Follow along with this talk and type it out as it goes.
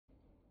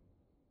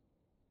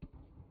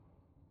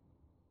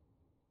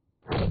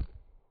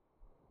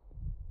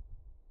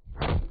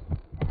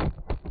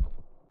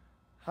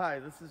Hi,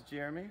 this is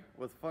Jeremy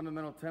with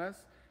Fundamental Tennis.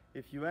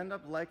 If you end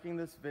up liking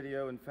this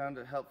video and found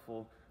it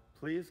helpful,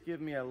 please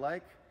give me a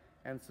like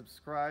and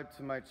subscribe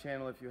to my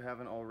channel if you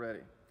haven't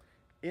already.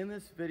 In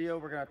this video,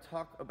 we're going to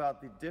talk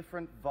about the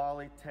different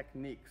volley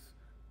techniques.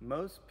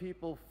 Most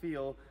people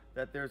feel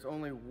that there's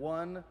only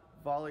one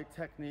volley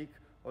technique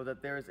or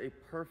that there is a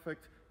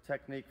perfect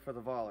technique for the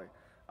volley.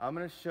 I'm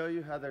going to show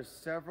you how there's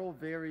several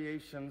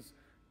variations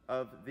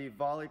of the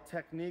volley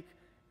technique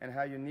and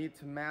how you need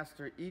to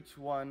master each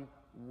one,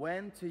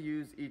 when to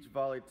use each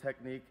volley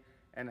technique,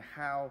 and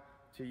how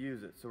to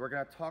use it. So we're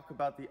going to talk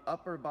about the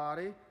upper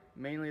body,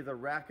 mainly the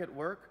racket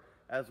work,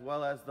 as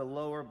well as the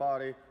lower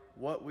body,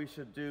 what we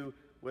should do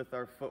with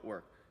our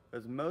footwork.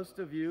 Because most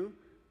of you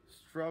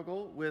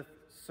struggle with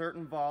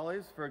certain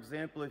volleys. For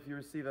example, if you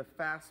receive a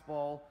fast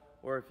ball,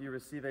 or if you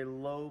receive a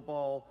low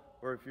ball,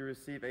 or if you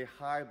receive a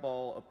high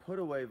ball, a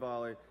put-away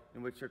volley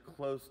in which you're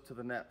close to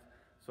the net.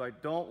 So I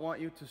don't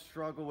want you to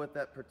struggle with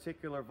that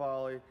particular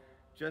volley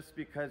just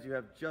because you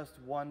have just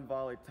one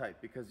volley type,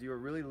 because you are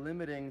really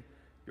limiting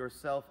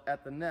yourself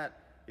at the net.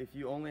 If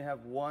you only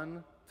have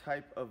one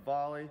type of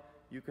volley,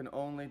 you can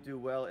only do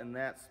well in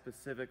that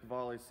specific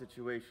volley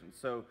situation.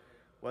 So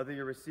whether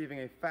you're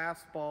receiving a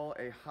fast ball,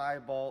 a high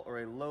ball,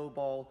 or a low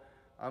ball,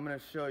 I'm going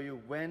to show you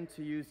when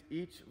to use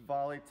each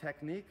volley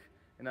technique,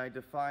 and I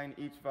define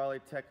each volley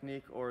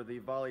technique or the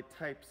volley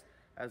types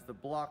as the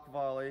block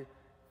volley,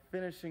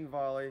 finishing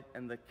volley,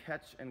 and the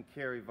catch and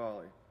carry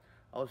volley.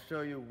 I'll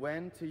show you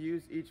when to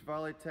use each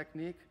volley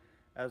technique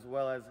as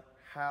well as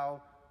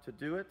how to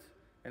do it.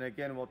 And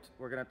again,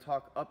 we're going to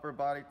talk upper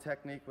body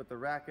technique with the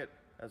racket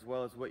as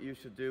well as what you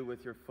should do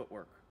with your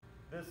footwork.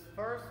 This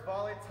first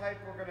volley type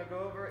we're going to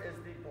go over is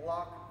the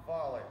block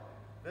volley.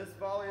 This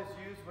volley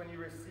is used when you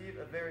receive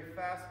a very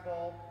fast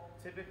ball.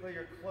 Typically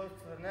you're close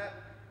to the net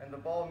and the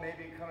ball may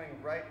be coming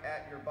right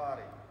at your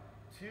body.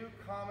 Two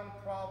common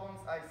problems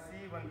I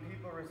see when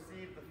people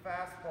receive the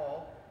fast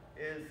ball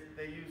is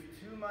they use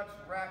too much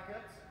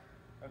racket,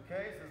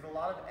 okay? So there's a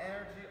lot of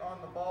energy on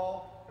the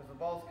ball because the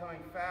ball's coming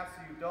fast,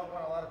 so you don't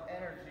want a lot of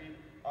energy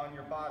on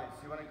your body.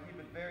 So you want to keep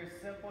it very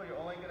simple. You're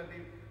only going to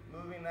be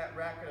moving that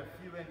racket a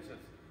few inches.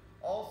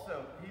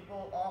 Also,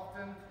 people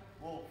often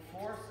will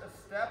force a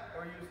step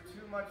or use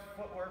too much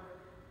footwork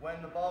when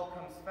the ball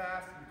comes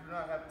fast. You do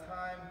not have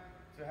time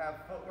to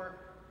have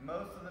footwork.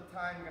 Most of the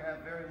time you're going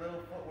to have very little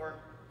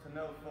footwork to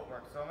no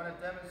footwork. So I'm going to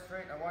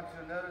demonstrate. I want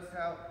you to notice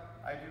how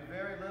I do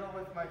very little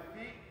with my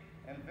feet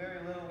and very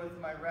little with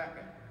my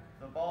racket.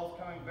 The ball's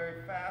coming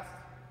very fast.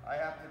 I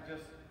have to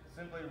just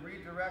simply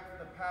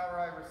redirect the power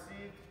I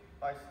received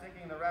by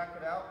sticking the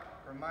racket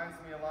out. Reminds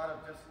me a lot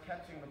of just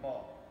catching the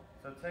ball.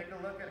 So take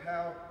a look at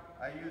how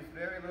I use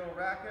very little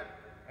racket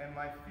and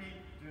my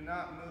feet do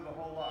not move a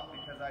whole lot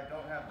because I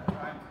don't have the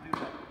time to do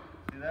that.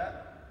 See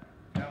that?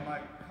 Now my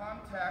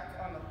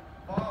contact on the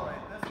volley,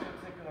 this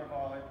particular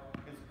volley,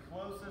 is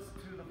closest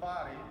to the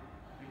body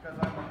because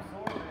I'm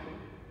absorbing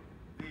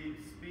the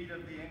speed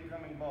of the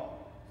incoming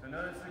ball. So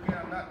notice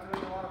again, I'm not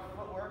doing a lot of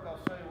footwork.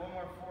 I'll show you one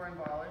more forehand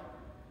volley.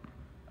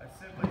 I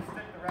simply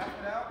stick the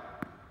racket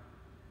out,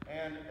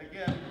 and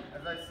again,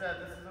 as I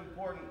said, this is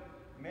important.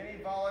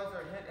 Many volleys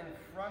are hit in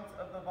front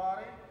of the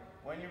body.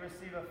 When you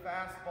receive a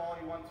fast ball,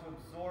 you want to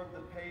absorb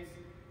the pace.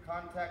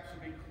 Contact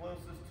should be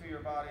closest to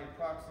your body,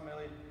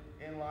 approximately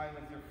in line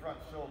with your front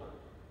shoulder.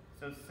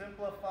 So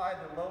simplify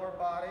the lower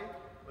body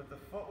with the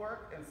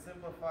footwork and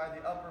simplify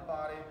the upper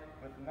body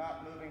with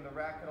not moving the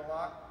racket a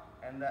lot,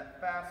 and that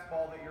fast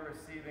ball that you're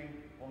receiving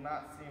will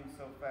not seem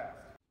so fast.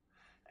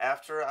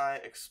 After I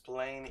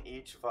explain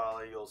each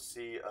volley, you'll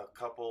see a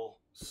couple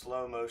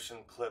slow motion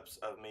clips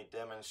of me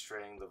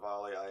demonstrating the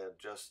volley I have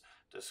just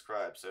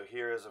described. So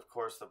here is of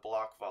course the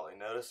block volley.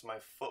 Notice my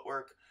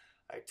footwork.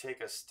 I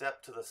take a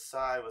step to the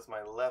side with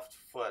my left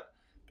foot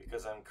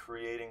because I'm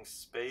creating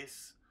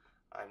space.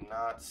 I'm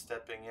not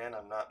stepping in,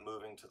 I'm not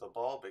moving to the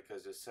ball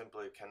because you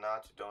simply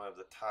cannot, you don't have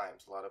the time.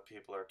 A lot of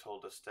people are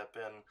told to step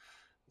in,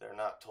 they're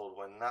not told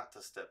when not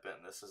to step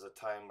in. This is a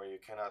time where you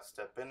cannot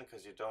step in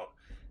because you don't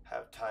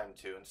have time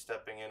to, and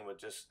stepping in would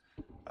just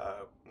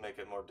make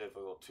it more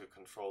difficult to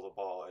control the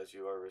ball as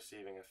you are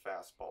receiving a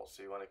fast ball.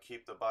 So you want to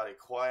keep the body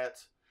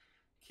quiet,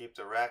 keep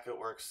the racket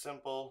work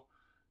simple,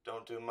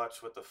 don't do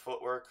much with the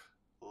footwork,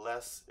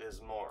 less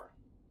is more.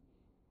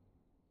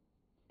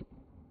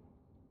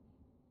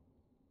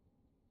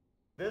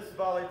 This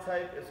volley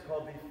type is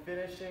called the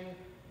finishing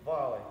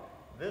volley.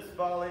 This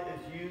volley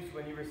is used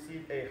when you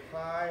receive a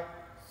high,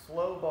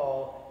 slow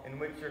ball in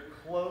which you're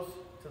close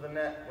to the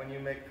net when you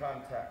make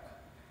contact.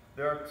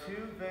 There are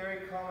two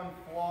very common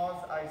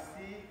flaws I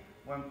see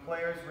when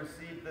players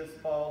receive this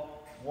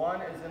ball.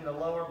 One is in the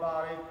lower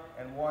body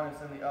and one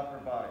is in the upper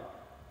body.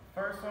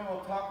 First one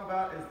we'll talk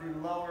about is the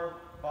lower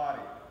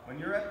body. When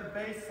you're at the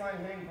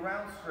baseline hitting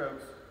ground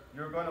strokes,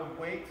 you're going to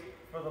wait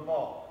for the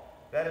ball.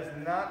 That is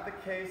not the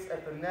case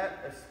at the net,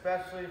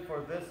 especially for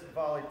this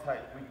volley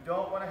type. We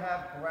don't want to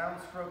have ground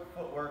stroke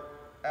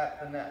footwork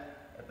at the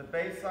net. At the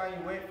baseline,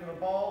 you wait for the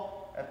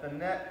ball. At the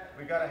net,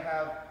 we got to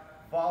have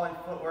volley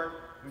footwork.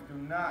 We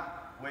do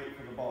not wait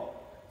for the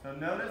ball. So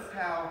notice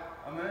how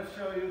I'm going to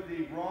show you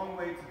the wrong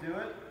way to do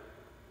it,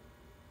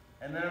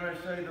 and then I'm going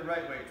to show you the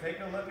right way. Take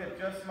a look at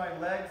just my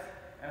legs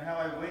and how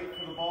I wait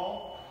for the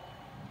ball.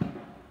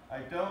 I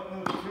don't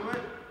move to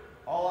it.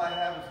 All I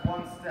have is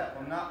one step.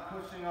 I'm not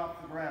pushing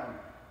off the ground.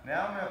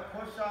 Now I'm going to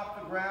push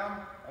off the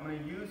ground. I'm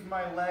going to use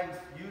my legs,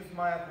 use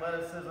my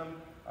athleticism.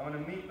 I'm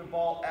going to meet the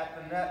ball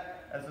at the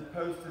net as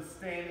opposed to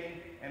standing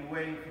and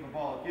waiting for the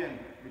ball. Again,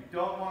 we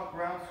don't want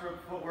ground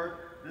stroke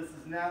footwork. This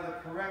is now the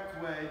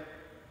correct way.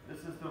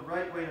 This is the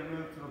right way to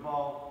move to the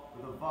ball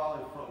with a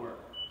volley footwork.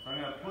 So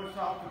I'm going to push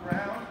off the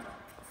ground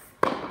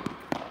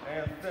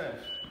and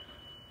finish.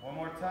 One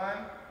more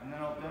time, and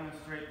then I'll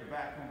demonstrate the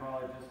backhand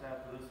volley just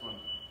after this one.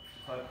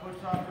 So I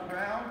push off the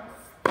ground,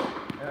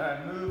 and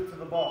I move to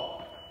the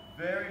ball.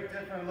 Very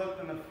different look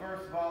than the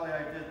first volley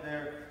I did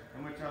there,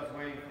 in which I was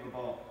waiting for the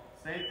ball.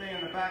 Same thing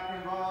in the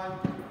backhand volley.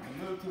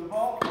 I move to the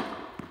ball.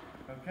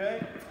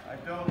 Okay? I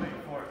don't wait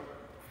for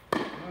it.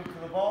 Move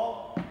to the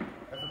ball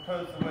as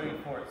opposed to waiting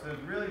for it. So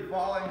it's really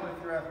volleying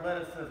with your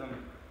athleticism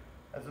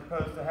as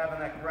opposed to having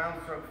that ground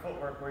stroke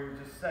footwork where you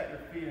just set your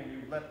feet and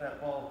you let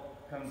that ball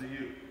come to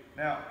you.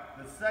 Now,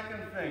 the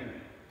second thing,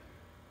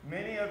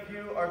 many of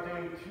you are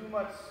doing too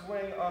much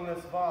swing on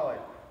this volley.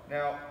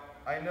 Now,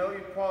 I know you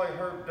probably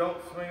heard don't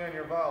swing on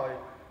your volley,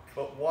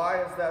 but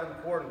why is that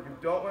important? You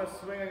don't want to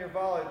swing on your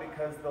volley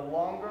because the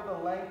longer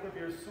the length of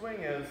your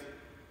swing is,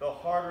 the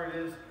harder it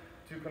is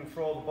to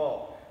control the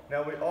ball.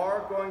 Now we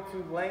are going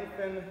to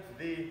lengthen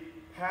the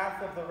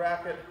path of the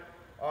racket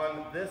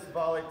on this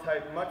volley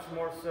type much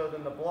more so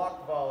than the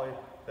block volley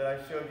that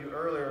I showed you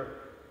earlier,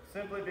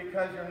 simply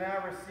because you're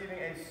now receiving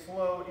a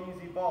slow,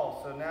 easy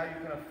ball. So now you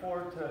can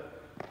afford to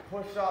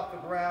push off the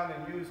ground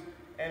and use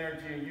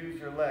energy and use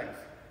your legs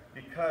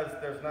because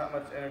there's not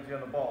much energy on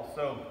the ball.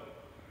 So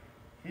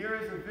here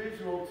is a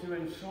visual to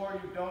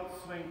ensure you don't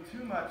swing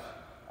too much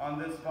on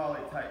this volley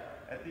type.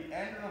 At the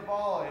end of the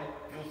volley,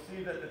 you'll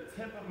see that the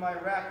tip of my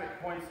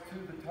racket points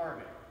to the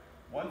target.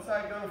 Once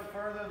I go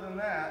further than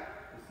that,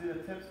 you see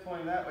the tip's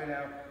pointing that way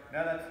now.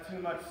 Now that's too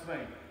much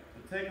swing.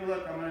 So take a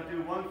look. I'm going to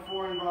do one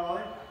forehand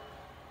volley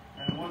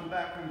and one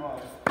backhand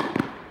volley.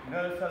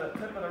 Notice how the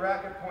tip of the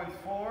racket points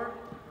forward.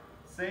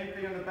 Same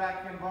thing in the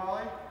backhand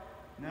volley.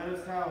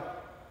 Notice how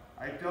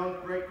I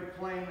don't break the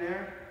plane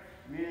there,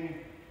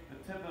 meaning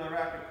the tip of the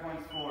racket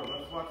points forward.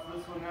 Let's watch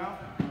this one now.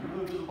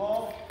 Move to the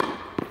ball.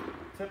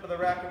 Tip of the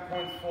racket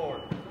points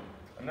forward.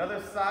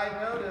 Another side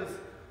note is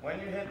when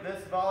you hit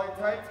this volley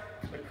type,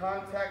 the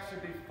contact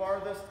should be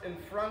farthest in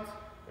front.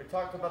 We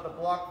talked about the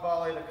block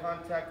volley. The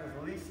contact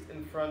is least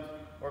in front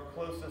or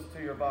closest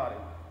to your body.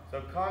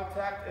 So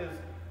contact is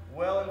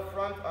well in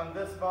front on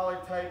this volley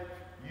type.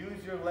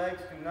 Use your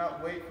legs. Do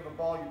not wait for the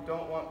ball. You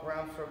don't want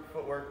ground stroke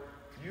footwork.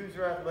 Use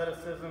your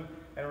athleticism.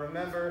 And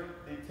remember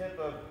the tip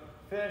of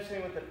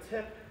finishing with the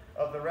tip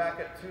of the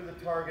racket to the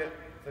target.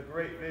 It's a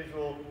great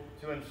visual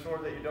to ensure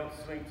that you don't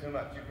swing too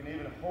much. You can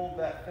even hold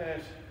that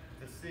finish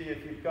to see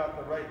if you've got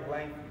the right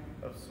length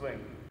of swing.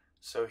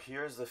 So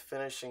here's the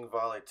finishing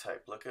volley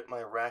type. Look at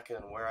my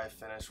racket and where I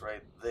finish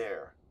right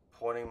there,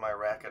 pointing my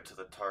racket to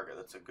the target.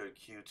 That's a good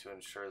cue to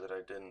ensure that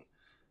I didn't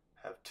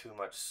have too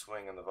much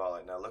swing in the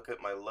volley. Now look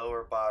at my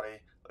lower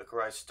body. Look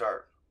where I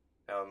start.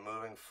 Now I'm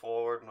moving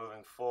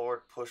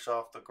forward, push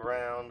off the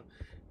ground,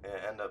 and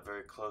end up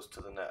very close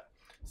to the net.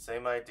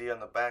 Same idea on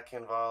the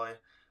backhand volley.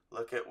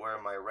 Look at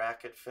where my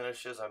racket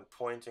finishes. I'm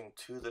pointing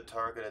to the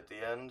target at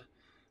the end.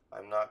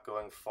 I'm not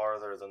going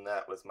farther than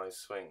that with my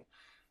swing.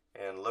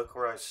 And look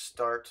where I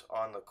start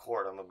on the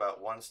court. I'm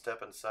about one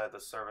step inside the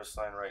service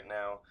line right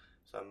now.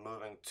 So I'm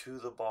moving to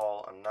the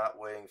ball. I'm not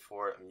waiting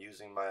for it. I'm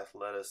using my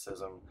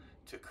athleticism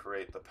to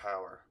create the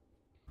power.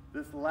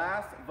 This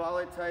last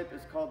volley type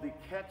is called the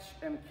catch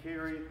and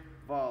carry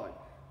volley.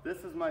 This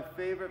is my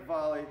favorite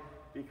volley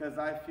because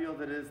I feel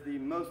that it is the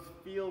most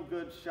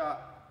feel-good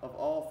shot of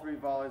all three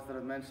volleys that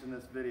I've mentioned in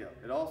this video.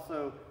 It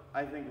also,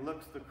 I think,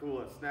 looks the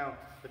coolest. Now,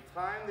 the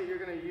time that you're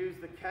going to use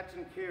the catch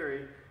and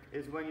carry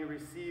is when you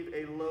receive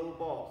a low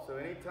ball. So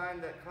anytime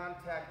that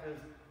contact is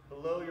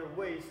below your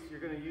waist,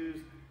 you're going to use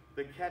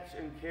the catch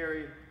and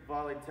carry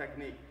volley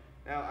technique.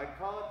 Now, I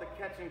call it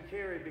the catch and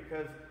carry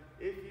because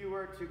if you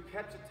were to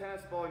catch a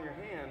tennis ball in your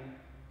hand,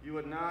 you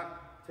would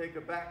not take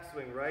a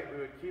backswing, right? We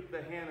would keep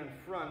the hand in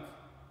front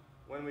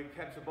when we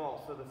catch a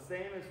ball. So the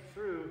same is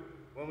true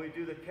when we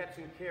do the catch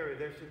and carry.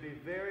 There should be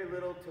very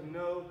little to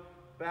no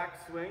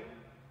backswing,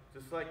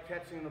 just like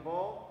catching the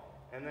ball.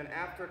 And then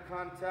after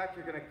contact,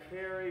 you're going to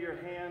carry your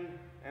hand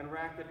and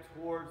racket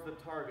towards the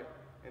target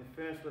and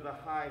finish with a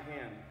high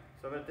hand.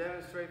 So I'm going to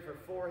demonstrate for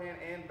forehand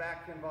and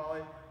backhand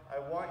volley. I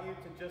want you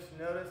to just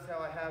notice how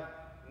I have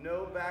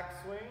no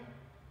backswing,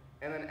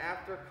 and then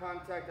after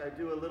contact, I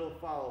do a little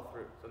follow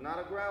through. So not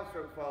a ground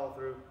stroke follow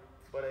through,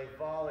 but a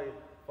volley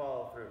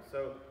follow through.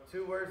 So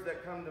two words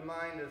that come to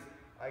mind is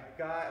I'm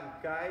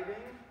guiding,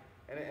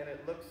 and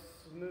it looks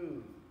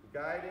smooth.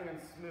 Guiding and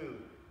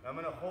smooth. I'm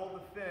going to hold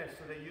the finish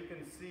so that you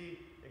can see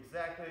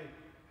exactly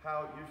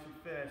how you should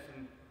finish,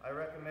 and I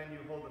recommend you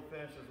hold the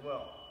finish as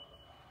well.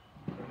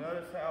 So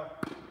notice how,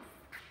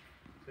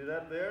 see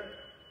that there?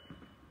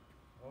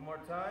 One more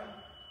time.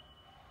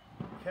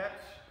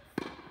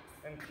 Catch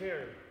and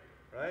carry,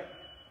 right?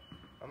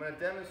 I'm going to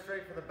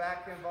demonstrate for the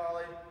backhand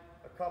volley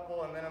a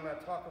couple, and then I'm going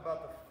to talk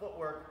about the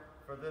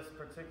footwork for this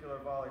particular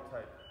volley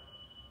type.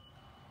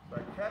 So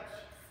I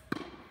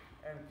catch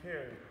and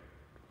carry.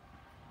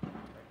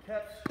 I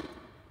catch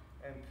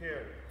and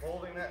carry.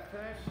 Holding that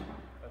finish,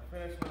 I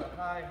finish with a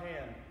high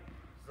hand.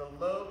 This is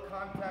a low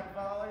contact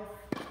volley,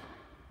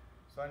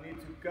 so I need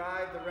to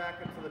guide the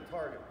racket to the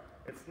target.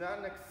 It's not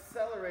an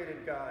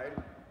accelerated guide,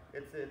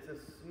 it's a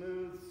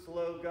smooth,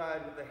 slow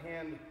guide with the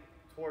hand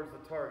towards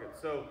the target.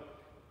 So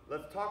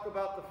let's talk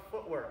about the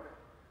footwork.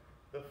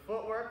 The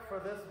footwork for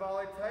this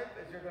volley type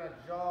is you're going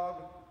to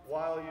jog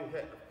while you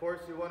hit. Of course,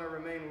 you want to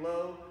remain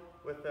low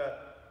with the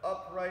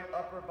upright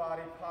upper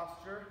body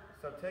posture.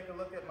 So take a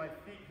look at my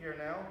feet here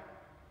now,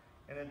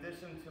 in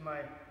addition to my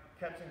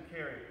catch and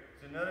carry.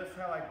 So notice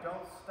how I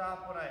don't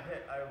stop when I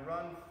hit. I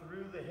run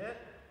through the hit.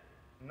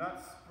 I'm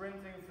not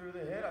sprinting through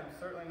the hit. I'm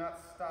certainly not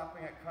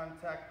stopping at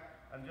contact.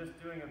 I'm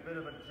just doing a bit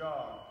of a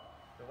jog.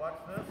 So watch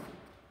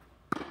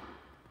this.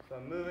 So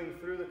I'm moving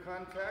through the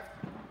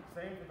contact.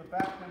 Same for the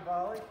backhand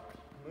volley.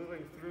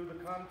 Moving through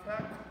the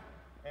contact.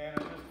 And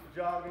I'm just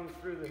jogging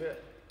through the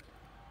hit.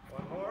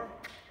 One more.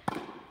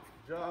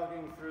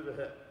 Jogging through the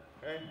hit.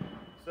 Okay?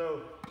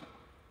 So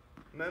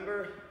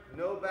remember,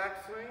 no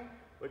backswing,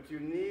 but you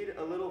need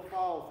a little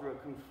follow through, a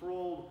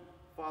controlled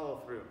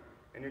follow through.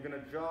 And you're going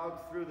to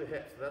jog through the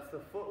hit. So that's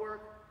the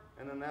footwork,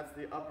 and then that's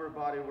the upper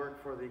body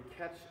work for the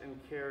catch and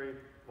carry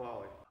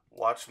volley.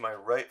 Watch my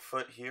right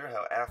foot here,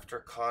 how after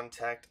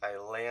contact I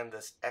land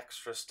this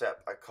extra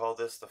step. I call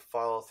this the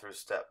follow through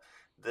step.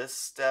 This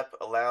step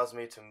allows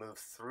me to move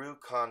through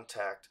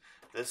contact.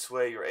 This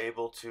way you're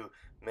able to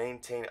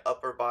maintain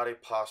upper body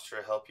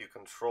posture, help you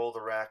control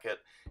the racket,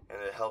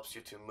 and it helps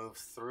you to move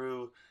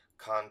through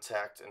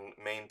contact and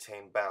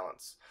maintain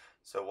balance.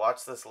 So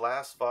watch this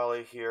last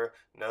volley here.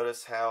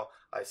 Notice how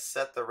I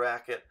set the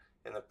racket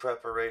in the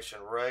preparation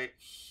right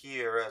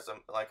here as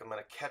I'm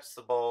going to catch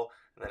the ball,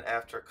 and then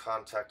after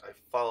contact I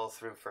follow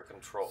through for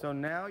control. So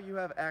now you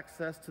have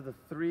access to the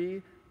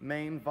 3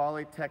 main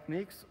volley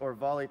techniques or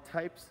volley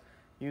types.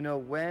 You know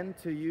when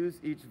to use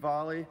each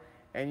volley,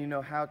 and you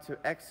know how to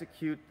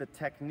execute the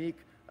technique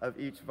of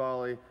each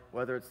volley,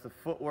 whether it's the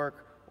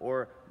footwork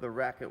or the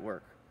racket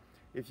work.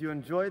 If you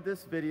enjoyed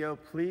this video,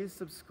 please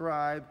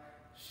subscribe,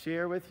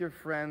 share with your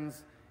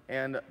friends,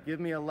 and give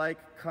me a like,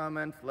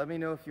 comment. Let me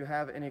know if you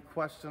have any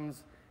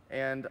questions,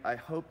 and I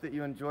hope that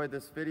you enjoyed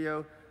this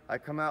video. I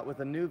come out with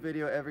a new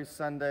video every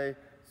Sunday,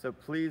 so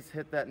please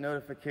hit that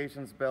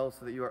notifications bell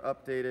so that you are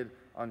updated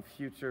on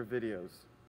future videos.